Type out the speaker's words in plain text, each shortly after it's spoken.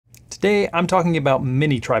Today I'm talking about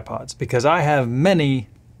mini tripods because I have many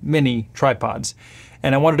tripods,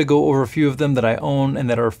 and I wanted to go over a few of them that I own and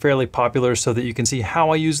that are fairly popular so that you can see how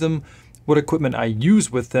I use them, what equipment I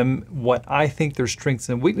use with them, what I think their strengths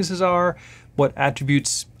and weaknesses are, what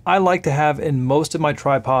attributes I like to have in most of my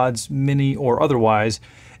tripods, mini or otherwise,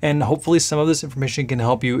 and hopefully some of this information can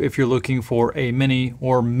help you if you're looking for a mini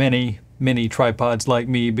or many tripods like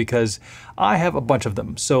me, because I have a bunch of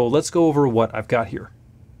them. So let's go over what I've got here.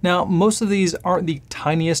 Now, most of these aren't the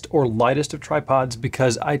tiniest or lightest of tripods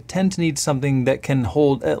because I tend to need something that can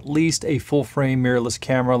hold at least a full-frame mirrorless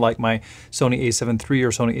camera like my Sony a7 III or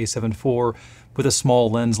Sony a7 IV with a small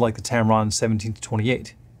lens like the Tamron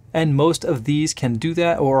 17-28. And most of these can do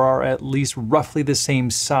that or are at least roughly the same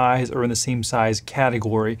size or in the same size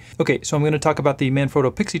category. Okay, so I'm going to talk about the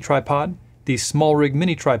Manfrotto Pixie tripod, the SmallRig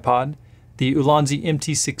Mini tripod, the Ulanzi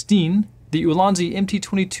MT16, the Ulanzi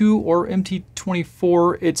MT22 or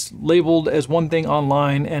MT24. It's labeled as one thing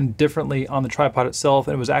online and differently on the tripod itself,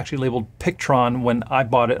 and it was actually labeled Pictron when I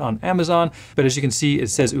bought it on Amazon. But as you can see, it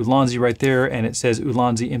says Ulanzi right there, and it says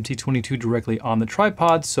Ulanzi MT22 directly on the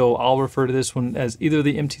tripod, so I'll refer to this one as either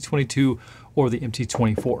the MT22 or the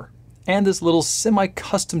MT24. And this little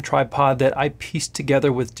semi-custom tripod that I pieced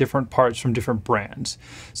together with different parts from different brands.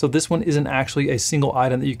 So this one isn't actually a single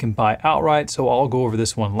item that you can buy outright, so I'll go over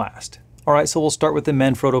this one last. Alright, so we'll start with the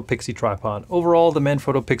Manfrotto Pixie tripod. Overall, the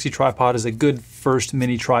Manfrotto Pixie tripod is a good first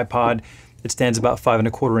mini tripod. It stands about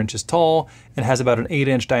 5¼ inches tall and has about an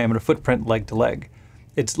 8-inch diameter footprint leg to leg.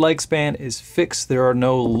 Its leg span is fixed. There are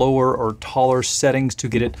no lower or taller settings to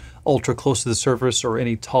get it ultra close to the surface or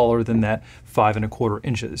any taller than that 5¼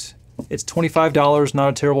 inches. It's $25, not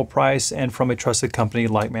a terrible price, and from a trusted company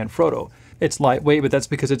like Manfrotto. It's lightweight, but that's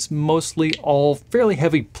because it's mostly all fairly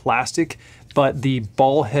heavy plastic, but the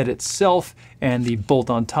ball head itself and the bolt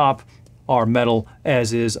on top are metal,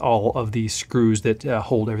 as is all of the screws that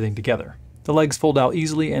hold everything together. The legs fold out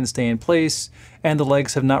easily and stay in place, and the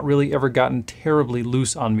legs have not really ever gotten terribly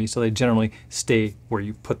loose on me, so they generally stay where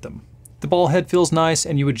you put them. The ball head feels nice,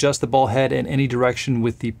 and you adjust the ball head in any direction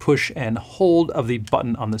with the push and hold of the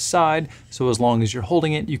button on the side. So as long as you're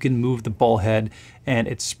holding it, you can move the ball head, and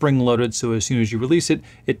it's spring loaded, so as soon as you release it,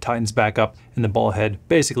 it tightens back up and the ball head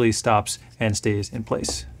basically stops and stays in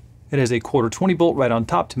place. It has a 1/4 bolt right on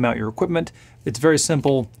top to mount your equipment. It's very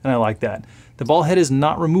simple, and I like that. The ball head is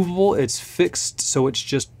not removable, it's fixed, so it's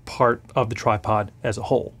just part of the tripod as a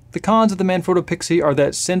whole. The cons of the Manfrotto Pixie are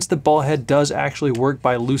that since the ball head does actually work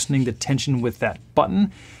by loosening the tension with that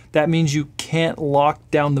button, that means you can't lock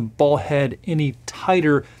down the ball head any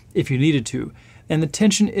tighter if you needed to. And the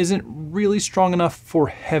tension isn't really strong enough for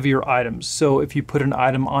heavier items. So if you put an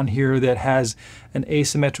item on here that has an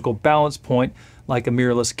asymmetrical balance point, like a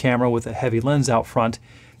mirrorless camera with a heavy lens out front,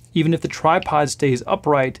 even if the tripod stays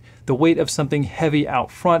upright, the weight of something heavy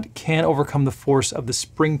out front can overcome the force of the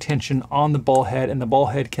spring tension on the ball head, and the ball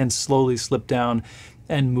head can slowly slip down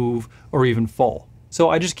and move or even fall. So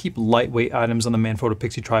I just keep lightweight items on the Manfrotto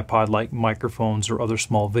Pixie tripod like microphones or other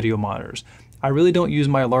small video monitors. I really don't use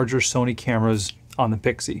my larger Sony cameras on the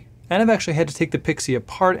Pixie. And I've actually had to take the Pixie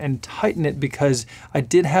apart and tighten it because I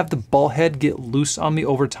did have the ball head get loose on me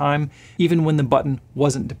over time, even when the button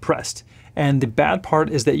wasn't depressed. And the bad part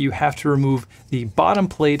is that you have to remove the bottom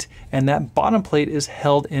plate, and that bottom plate is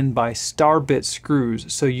held in by star bit screws.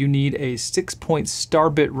 So you need a 6-point star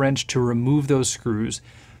bit wrench to remove those screws.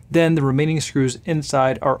 Then the remaining screws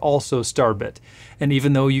inside are also star bit. And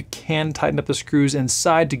even though you can tighten up the screws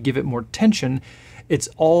inside to give it more tension, it's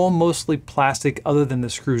all mostly plastic other than the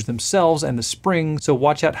screws themselves and the spring, so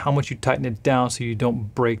watch out how much you tighten it down so you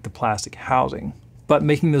don't break the plastic housing. But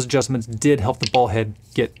making those adjustments did help the ball head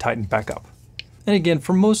get tightened back up. And again,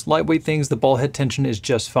 for most lightweight things, the ball head tension is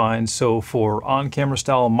just fine. So for on-camera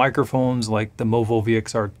style microphones like the Movo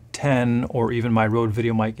VXR10 or even my Rode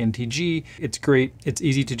VideoMic NTG, it's great. It's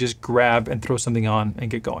easy to just grab and throw something on and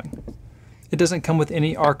get going. It doesn't come with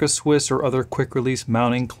any Arca Swiss or other quick release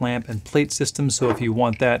mounting, clamp, and plate systems, so if you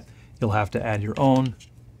want that, you'll have to add your own.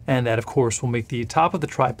 And that, of course, will make the top of the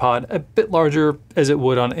tripod a bit larger, as it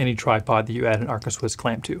would on any tripod that you add an Arca Swiss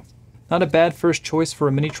clamp to. Not a bad first choice for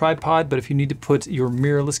a mini tripod, but if you need to put your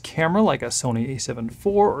mirrorless camera like a Sony a7 IV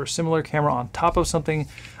or similar camera on top of something,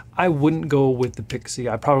 I wouldn't go with the Pixie.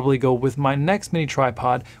 I'd probably go with my next mini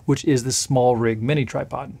tripod, which is the SmallRig Mini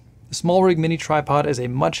tripod. The SmallRig Mini tripod is a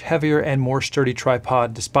much heavier and more sturdy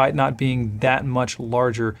tripod, despite not being that much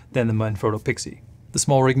larger than the Manfrotto Pixie. The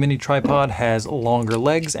Small Rig Mini tripod has longer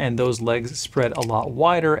legs, and those legs spread a lot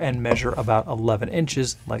wider and measure about 11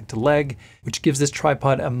 inches leg to leg, which gives this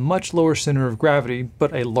tripod a much lower center of gravity,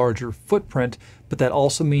 but a larger footprint. But that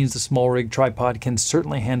also means the Small Rig tripod can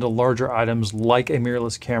certainly handle larger items like a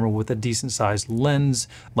mirrorless camera with a decent sized lens,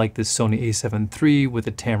 like this Sony a7 III with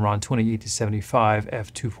a Tamron 28-75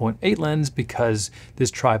 f2.8 lens, because this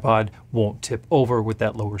tripod won't tip over with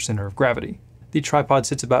that lower center of gravity. The tripod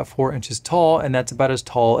sits about 4 inches tall, and that's about as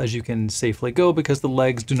tall as you can safely go because the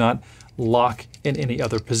legs do not lock in any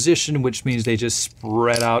other position, which means they just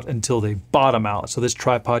spread out until they bottom out. So this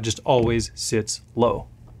tripod just always sits low.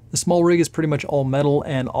 The Small Rig is pretty much all metal,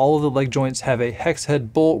 and all of the leg joints have a hex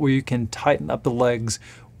head bolt where you can tighten up the legs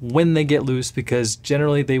when they get loose, because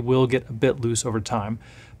generally they will get a bit loose over time.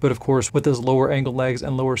 But of course, with those lower angle legs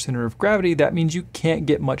and lower center of gravity, that means you can't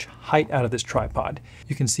get much height out of this tripod.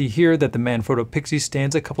 You can see here that the Manfrotto Pixie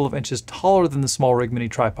stands a couple of inches taller than the Small Rig Mini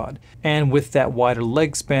tripod. And with that wider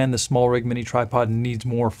leg span, the Small Rig Mini tripod needs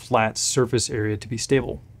more flat surface area to be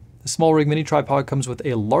stable. The Small Rig Mini tripod comes with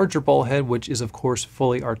a larger ball head, which is of course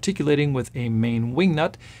fully articulating with a main wing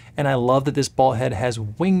nut. And I love that this ball head has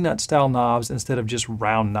wing nut style knobs instead of just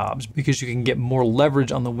round knobs, because you can get more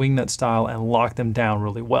leverage on the wing nut style and lock them down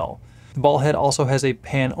really well. The ball head also has a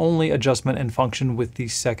pan only adjustment and function with the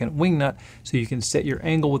second wing nut, so you can set your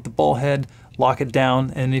angle with the ball head, lock it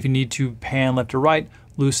down, and if you need to pan left or right,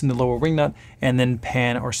 loosen the lower wing nut, and then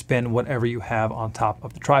pan or spin whatever you have on top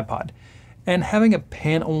of the tripod. And having a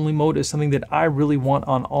pan only mode is something that I really want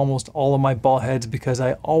on almost all of my ball heads, because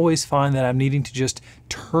I always find that I'm needing to just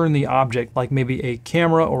turn the object, like maybe a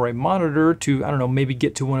camera or a monitor, to, I don't know, maybe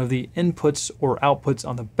get to one of the inputs or outputs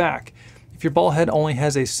on the back. If your ball head only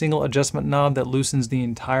has a single adjustment knob that loosens the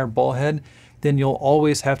entire ball head, then you'll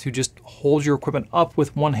always have to just hold your equipment up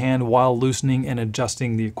with one hand while loosening and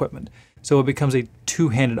adjusting the equipment. So it becomes a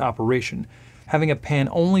two-handed operation. Having a pan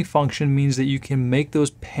only function means that you can make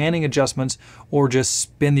those panning adjustments or just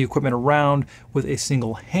spin the equipment around with a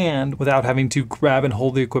single hand without having to grab and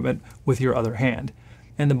hold the equipment with your other hand.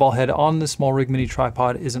 And the ball head on the Small Rig Mini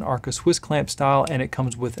tripod is an Arca Swiss clamp style, and it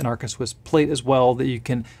comes with an Arca Swiss plate as well that you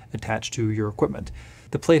can attach to your equipment.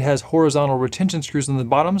 The plate has horizontal retention screws on the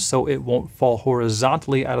bottom, so it won't fall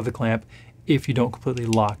horizontally out of the clamp if you don't completely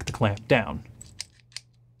lock the clamp down.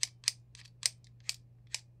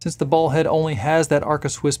 Since the ball head only has that Arca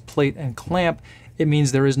Swiss plate and clamp, it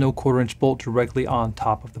means there is no 1/4 inch bolt directly on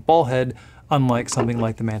top of the ball head, unlike something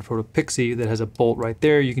like the Manfrotto Pixie that has a bolt right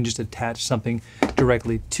there. You can just attach something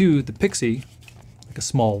directly to the Pixie, like a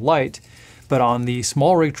small light. But on the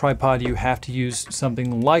Small Rig tripod, you have to use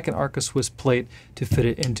something like an Arca Swiss plate to fit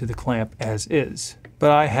it into the clamp as is. But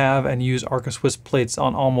I have and use Arca Swiss plates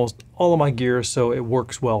on almost all of my gear, so it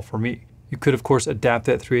works well for me. You could of course adapt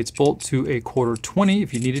that 3/8 bolt to a 1/4 20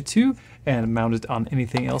 if you needed to, and mount it on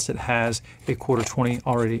anything else that has a 1/4 20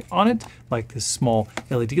 already on it, like this small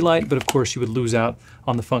LED light. But of course you would lose out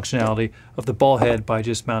on the functionality of the ball head by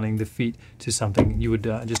just mounting the feet to something. You would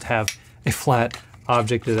just have a flat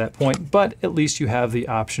object at that point, but at least you have the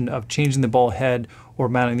option of changing the ball head or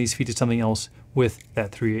mounting these feet to something else with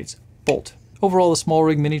that 3/8 bolt. Overall, the Small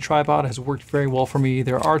Rig Mini tripod has worked very well for me.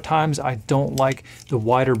 There are times I don't like the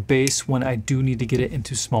wider base when I do need to get it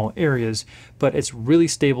into small areas, but it's really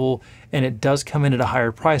stable, and it does come in at a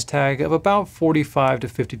higher price tag of about $45 to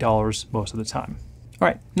 $50 most of the time. All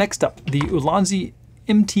right, next up, the Ulanzi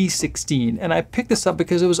MT16, and I picked this up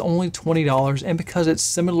because it was only $20 and because it's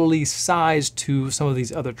similarly sized to some of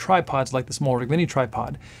these other tripods like the Small Rig Mini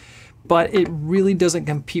tripod. But it really doesn't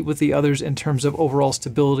compete with the others in terms of overall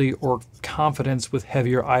stability or confidence with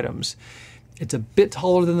heavier items. It's a bit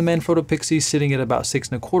taller than the Manfrotto Pixie, sitting at about 6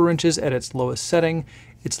 1/4 inches at its lowest setting.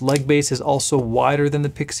 Its leg base is also wider than the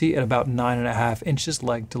Pixie at about 9.5 inches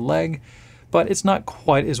leg to leg, but it's not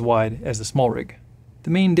quite as wide as the Small Rig. The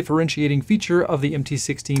main differentiating feature of the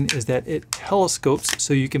MT16 is that it telescopes,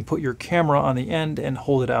 so you can put your camera on the end and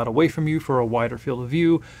hold it out away from you for a wider field of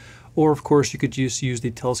view. Or of course you could just use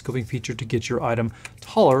the telescoping feature to get your item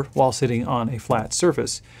taller while sitting on a flat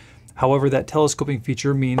surface. However, that telescoping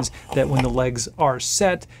feature means that when the legs are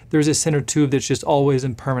set, there's a center tube that's just always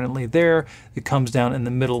and permanently there. It comes down in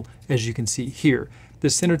the middle, as you can see here. The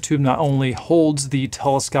center tube not only holds the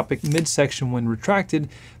telescopic midsection when retracted,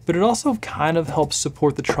 but it also kind of helps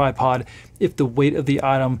support the tripod. If the weight of the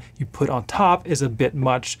item you put on top is a bit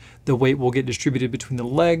much, the weight will get distributed between the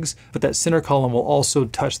legs, but that center column will also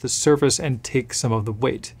touch the surface and take some of the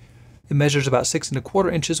weight. It measures about 6 1/4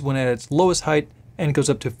 inches when at its lowest height, and goes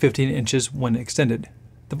up to 15 inches when extended.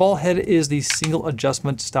 The ball head is the single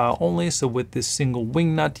adjustment style only, so with this single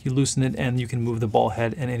wing nut, you loosen it and you can move the ball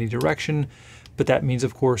head in any direction. but that means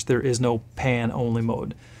of course there is no pan only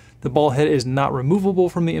mode. The ball head is not removable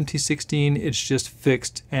from the MT16, it's just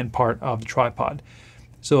fixed and part of the tripod.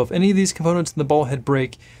 So if any of these components in the ball head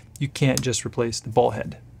break, you can't just replace the ball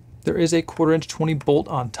head. There is a 1/4" 20 bolt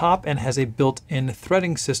on top and has a built-in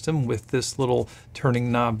threading system with this little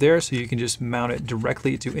turning knob there, so you can just mount it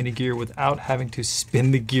directly to any gear without having to spin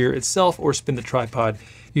the gear itself or spin the tripod.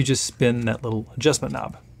 You just spin that little adjustment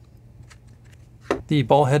knob. The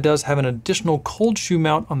ball head does have an additional cold shoe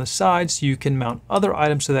mount on the side, so you can mount other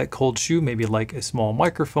items to that cold shoe, maybe like a small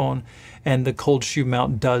microphone, and the cold shoe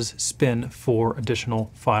mount does spin for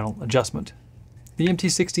additional final adjustment. The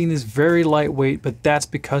MT16 is very lightweight, but that's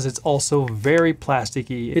because it's also very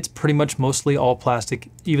plasticky. It's pretty much mostly all plastic,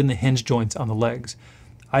 even the hinge joints on the legs.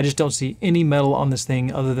 I just don't see any metal on this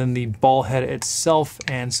thing other than the ball head itself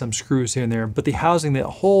and some screws here and there, but the housing that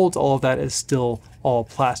holds all of that is still all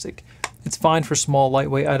plastic. It's fine for small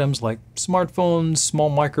lightweight items like smartphones, small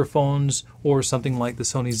microphones, or something like the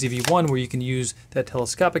Sony ZV-1 where you can use that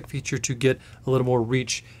telescopic feature to get a little more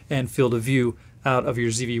reach and field of view out of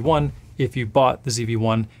your ZV-1 if you bought the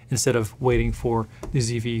ZV-1 instead of waiting for the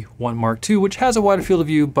ZV-1 Mark II, which has a wider field of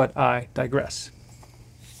view, but I digress.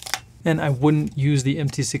 And I wouldn't use the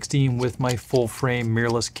MT16 with my full frame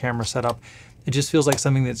mirrorless camera setup. It just feels like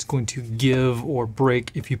something that's going to give or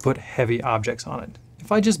break if you put heavy objects on it.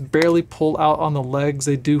 If I just barely pull out on the legs,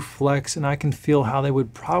 they do flex, and I can feel how they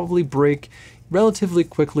would probably break relatively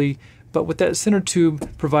quickly, but with that center tube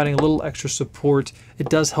providing a little extra support, it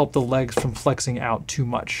does help the legs from flexing out too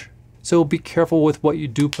much. So be careful with what you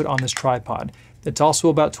do put on this tripod. It's also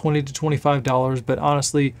about $20 to $25, but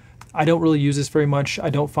honestly, I don't really use this very much. I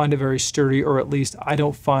don't find it very sturdy, or at least I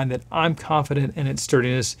don't find that I'm confident in its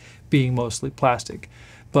sturdiness being mostly plastic.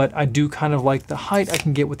 But I do kind of like the height I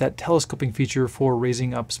can get with that telescoping feature for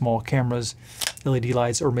raising up small cameras, LED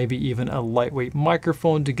lights, or maybe even a lightweight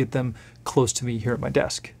microphone to get them close to me here at my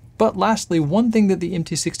desk. But lastly, one thing that the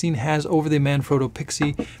MT16 has over the Manfrotto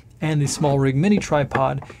Pixie and the SmallRig mini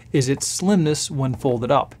tripod is its slimness when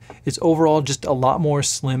folded up. It's overall just a lot more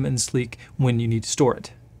slim and sleek when you need to store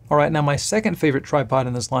it. All right, now my second favorite tripod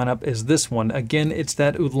in this lineup is this one. Again, it's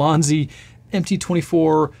that Ulanzi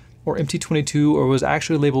MT24 or MT22, or was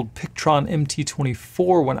actually labeled Pictron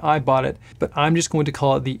MT24 when I bought it, but I'm just going to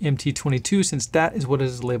call it the MT22 since that is what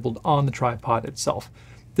is labeled on the tripod itself.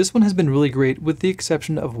 This one has been really great with the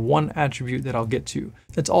exception of one attribute that I'll get to.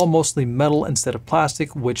 It's all mostly metal instead of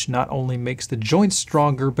plastic, which not only makes the joints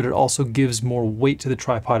stronger, but it also gives more weight to the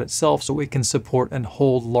tripod itself so it can support and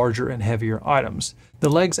hold larger and heavier items. The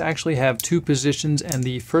legs actually have two positions, and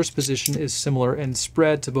the first position is similar in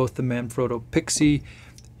spread to both the Manfrotto Pixie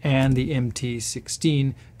and the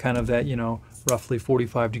MT16, kind of that, roughly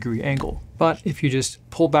 45-degree angle. But if you just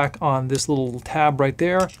pull back on this little tab right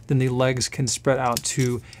there, then the legs can spread out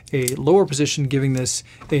to a lower position, giving this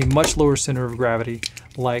a much lower center of gravity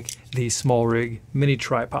like the SmallRig mini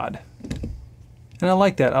tripod. And I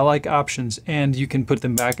like that. I like options, and you can put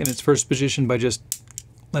them back in its first position by just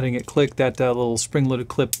letting it click. That little spring-loaded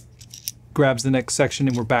clip grabs the next section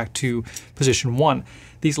and we're back to position 1.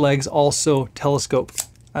 These legs also telescope.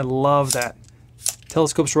 I love that.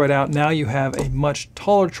 Telescopes right out. Now you have a much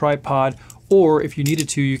taller tripod, or if you needed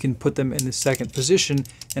to, you can put them in the second position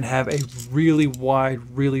and have a really wide,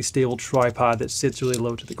 really stable tripod that sits really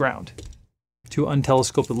low to the ground. To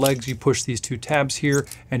untelescope the legs, you push these two tabs here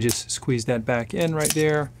and just squeeze that back in right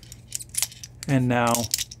there. And now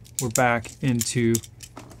we're back into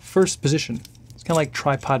first position. It's kind of like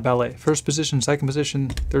tripod ballet. First position, second position,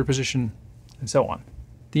 third position, and so on.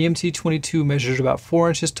 The MT22 measures about 4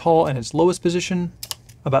 inches tall in its lowest position,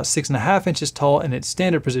 about 6.5 inches tall in its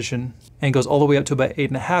standard position, and goes all the way up to about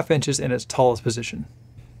 8.5 inches in its tallest position.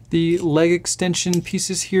 The leg extension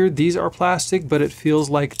pieces here, these are plastic, but it feels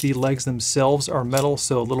like the legs themselves are metal,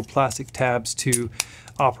 so little plastic tabs to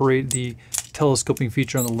operate the telescoping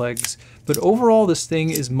feature on the legs. But overall, this thing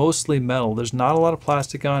is mostly metal. There's not a lot of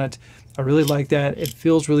plastic on it. I really like that. It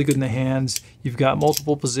feels really good in the hands. You've got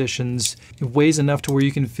multiple positions. It weighs enough to where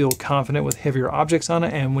you can feel confident with heavier objects on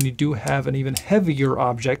it. And when you do have an even heavier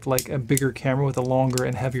object, like a bigger camera with a longer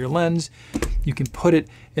and heavier lens, you can put it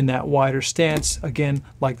in that wider stance, again,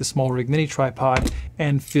 like the SmallRig mini tripod,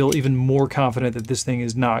 and feel even more confident that this thing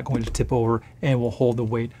is not going to tip over and will hold the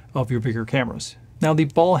weight of your bigger cameras. Now the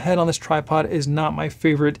ball head on this tripod is not my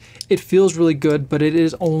favorite. It feels really good, but it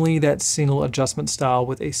is only that single adjustment style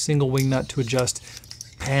with a single wing nut to adjust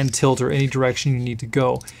pan, tilt, or any direction you need to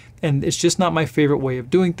go. And it's just not my favorite way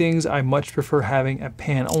of doing things. I much prefer having a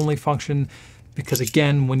pan only function because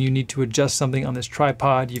again, when you need to adjust something on this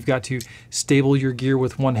tripod, you've got to stable your gear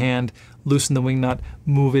with one hand, loosen the wing nut,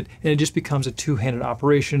 move it, and it just becomes a two-handed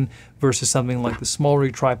operation versus something like the small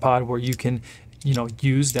rig tripod where you can,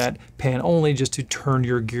 use that pan only just to turn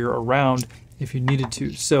your gear around if you needed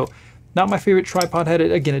to. So not my favorite tripod head.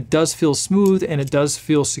 Again, it does feel smooth and it does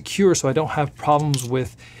feel secure, so I don't have problems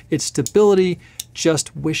with its stability,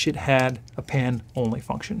 just wish it had a pan only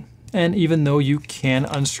function. And even though you can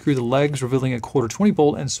unscrew the legs, revealing a 1/4-20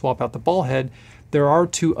 bolt and swap out the ball head, there are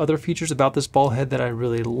two other features about this ball head that I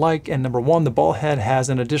really like. And number one, the ball head has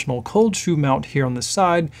an additional cold shoe mount here on the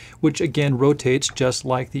side, which again rotates just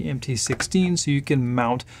like the MT16, so you can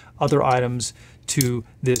mount other items to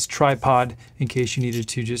this tripod in case you needed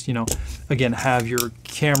to just, again, have your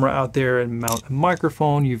camera out there and mount a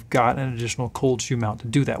microphone. You've got an additional cold shoe mount to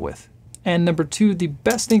do that with. And number two, the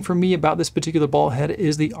best thing for me about this particular ball head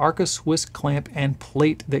is the Arca Swiss clamp and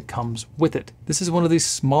plate that comes with it. This is one of the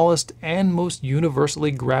smallest and most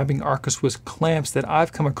universally grabbing Arca Swiss clamps that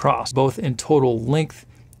I've come across, both in total length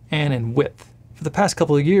and in width. For the past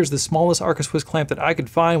couple of years, the smallest Arca Swiss clamp that I could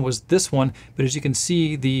find was this one, but as you can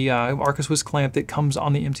see, the Arca Swiss clamp that comes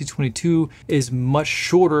on the MT22 is much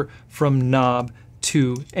shorter from knob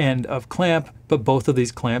to end of clamp, but both of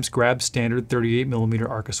these clamps grab standard 38mm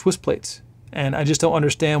Arca Swiss plates. And I just don't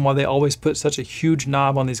understand why they always put such a huge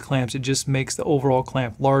knob on these clamps. It just makes the overall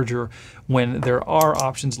clamp larger when there are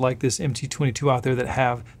options like this MT22 out there that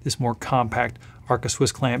have this more compact Arca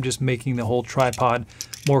Swiss clamp, just making the whole tripod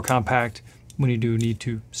more compact when you do need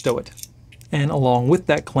to stow it. And along with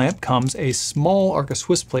that clamp comes a small Arca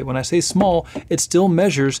Swiss plate. When I say small, it still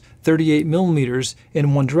measures 38mm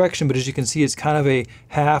in one direction, but as you can see, it's kind of a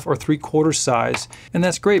 1/2 or 3/4 size. And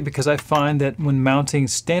that's great because I find that when mounting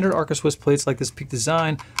standard Arca Swiss plates like this Peak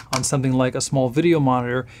Design on something like a small video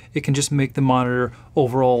monitor, it can just make the monitor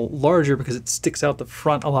overall larger because it sticks out the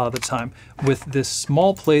front a lot of the time. With this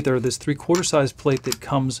small plate, or this 3/4 size plate that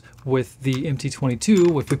comes with the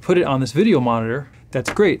MT22, if we put it on this video monitor,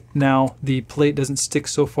 that's great. Now the plate doesn't stick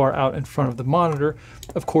so far out in front of the monitor.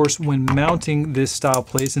 Of course, when mounting this style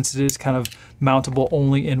plate, since it is kind of mountable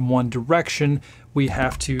only in one direction, we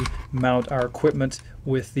have to mount our equipment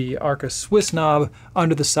with the Arca Swiss knob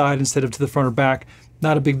under the side instead of to the front or back.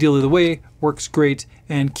 Not a big deal either way, works great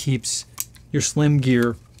and keeps your slim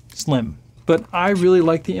gear slim. But I really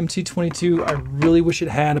like the MT22. I really wish it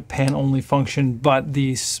had a pan only function, but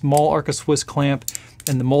the small Arca Swiss clamp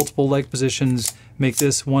and the multiple leg positions make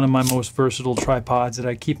this one of my most versatile tripods that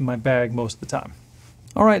I keep in my bag most of the time.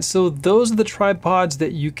 All right, so those are the tripods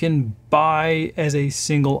that you can buy as a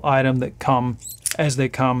single item that come as they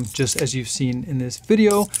come, just as you've seen in this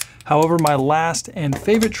video. However, my last and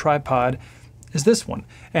favorite tripod is this one.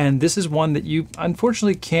 And this is one that you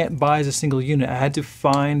unfortunately can't buy as a single unit. I had to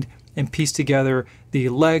find and piece together the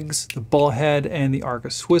legs, the ball head, and the Arca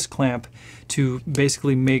Swiss clamp to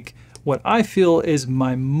basically make what I feel is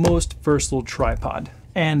my most versatile tripod.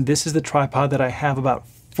 And this is the tripod that I have about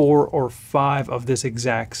 4 or 5 of this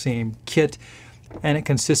exact same kit. And it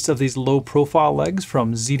consists of these low profile legs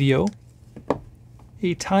from ZDO,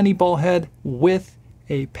 a tiny ball head with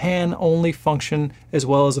a pan only function, as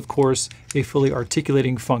well as of course a fully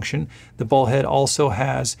articulating function. The ball head also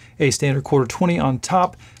has a standard 1/4-20 on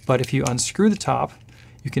top, but if you unscrew the top,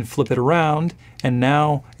 you can flip it around, and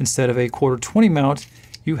now instead of a 1/4-20 mount,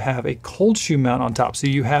 you have a cold shoe mount on top. So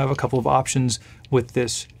you have a couple of options with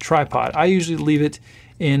this tripod. I usually leave it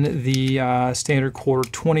in the standard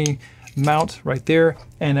 1/4-20 mount right there,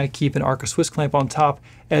 and I keep an Arca Swiss clamp on top.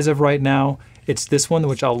 As of right now, it's this one,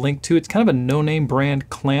 which I'll link to. It's kind of a no-name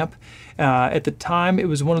brand clamp. At the time, it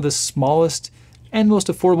was one of the smallest and most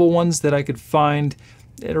affordable ones that I could find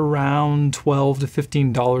at around $12 to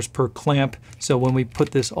 $15 per clamp. So when we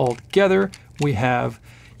put this all together, we have,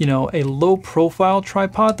 a low profile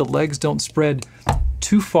tripod. The legs don't spread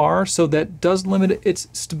too far, so that does limit its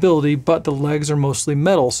stability, but the legs are mostly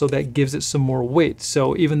metal, so that gives it some more weight.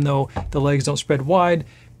 So even though the legs don't spread wide,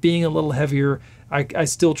 being a little heavier, I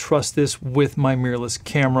still trust this with my mirrorless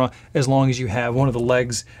camera as long as you have one of the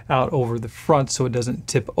legs out over the front so it doesn't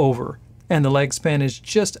tip over. And the leg span is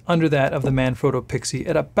just under that of the Manfrotto Pixie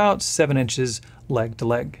at about 7 inches leg to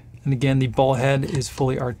leg. And again, the ball head is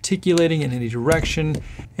fully articulating in any direction,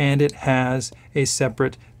 and it has a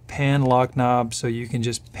separate pan lock knob, so you can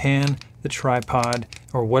just pan the tripod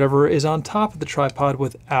or whatever is on top of the tripod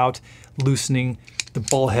without loosening the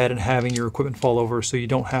ball head and having your equipment fall over. So you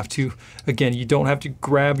don't have to, again, you don't have to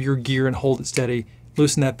grab your gear and hold it steady.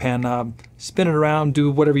 Loosen that pan knob, spin it around,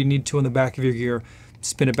 do whatever you need to in the back of your gear.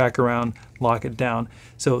 spin it back around, lock it down.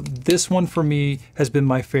 So this one for me has been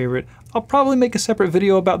my favorite. I'll probably make a separate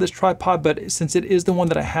video about this tripod, but since it is the one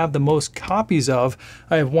that I have the most copies of,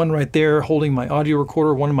 I have one right there holding my audio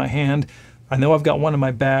recorder, one in my hand. I know I've got one in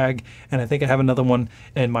my bag, and I think I have another one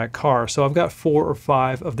in my car. So I've got 4 or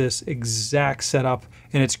 5 of this exact setup,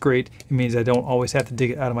 and it's great. It means I don't always have to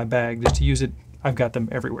dig it out of my bag just to use it. I've got them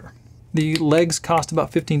everywhere. The legs cost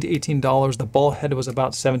about $15 to $18. The ball head was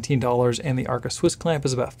about $17, and the Arca Swiss clamp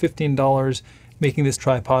is about $15, making this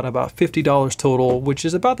tripod about $50 total, which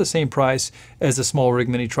is about the same price as the Small Rig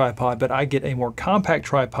Mini tripod, but I get a more compact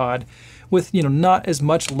tripod with, not as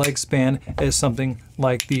much leg span as something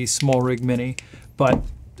like the Small Rig Mini. But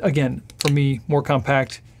again, for me, more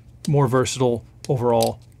compact, more versatile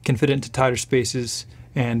overall, can fit into tighter spaces,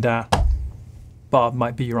 and Bob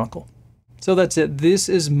might be your uncle. So that's it. This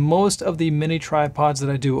is most of the mini tripods that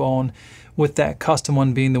I do own, with that custom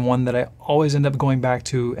one being the one that I always end up going back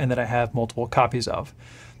to and that I have multiple copies of.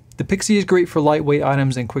 The Pixie is great for lightweight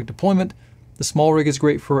items and quick deployment. The Small Rig is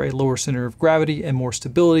great for a lower center of gravity and more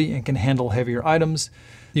stability and can handle heavier items.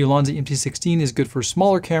 The Ulanzi MT16 is good for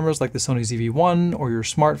smaller cameras like the Sony ZV-1 or your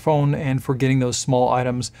smartphone, and for getting those small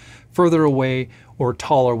items further away or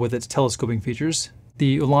taller with its telescoping features.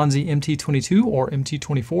 The Ulanzi MT22 or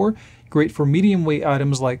MT24, great for medium weight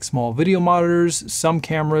items like small video monitors, some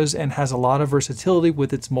cameras, and has a lot of versatility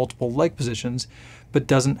with its multiple leg positions, but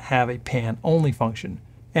doesn't have a pan only function.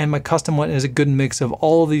 And my custom one is a good mix of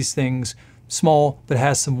all of these things, small but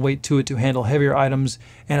has some weight to it to handle heavier items,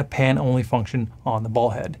 and a pan only function on the ball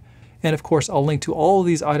head. And of course, I'll link to all of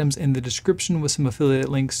these items in the description with some affiliate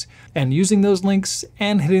links. And using those links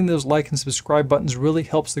and hitting those like and subscribe buttons really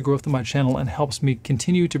helps the growth of my channel and helps me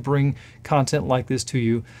continue to bring content like this to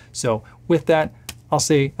you. So with that, I'll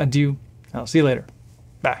say adieu. I'll see you later.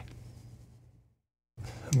 Bye.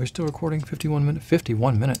 We're still recording 51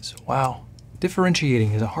 minutes. Wow.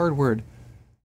 Differentiating is a hard word.